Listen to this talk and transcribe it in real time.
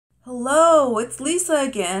Hello, it's Lisa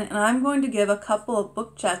again, and I'm going to give a couple of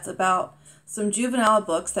book chats about some juvenile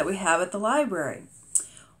books that we have at the library.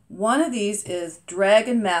 One of these is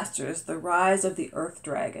Dragon Masters, The Rise of the Earth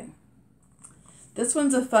Dragon. This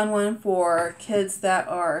one's a fun one for kids that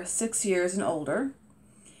are 6 years and older.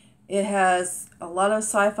 It has a lot of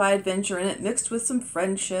sci-fi adventure in it, mixed with some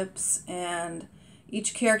friendships, and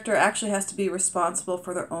each character actually has to be responsible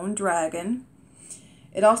for their own dragon.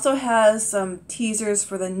 It also has some teasers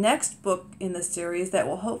for the next book in the series that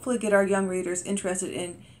will hopefully get our young readers interested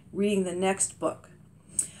in reading the next book.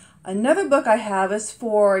 Another book I have is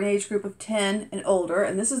for an age group of 10 and older,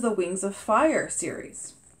 and this is the Wings of Fire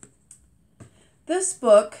series. This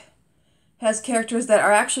book has characters that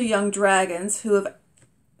are actually young dragons who have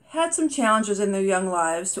had some challenges in their young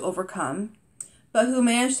lives to overcome, but who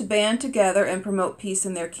manage to band together and promote peace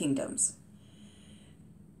in their kingdoms.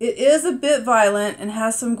 It is a bit violent and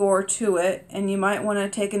has some gore to it, and you might want to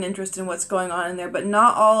take an interest in what's going on in there, but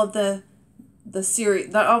not all of the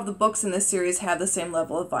books in this series have the same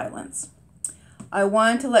level of violence. I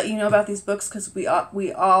wanted to let you know about these books because we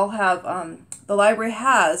all have, the library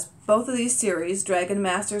has both of these series. Dragon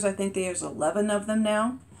Masters, I think there's 11 of them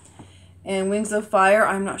now. And Wings of Fire,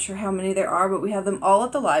 I'm not sure how many there are, but we have them all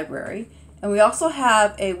at the library. And we also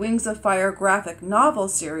have a Wings of Fire graphic novel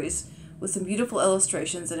series with some beautiful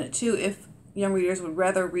illustrations in it too, if young readers would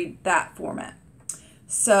rather read that format.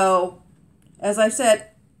 So, as I've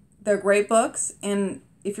said, they're great books, and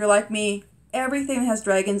if you're like me, everything that has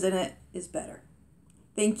dragons in it is better.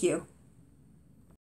 Thank you.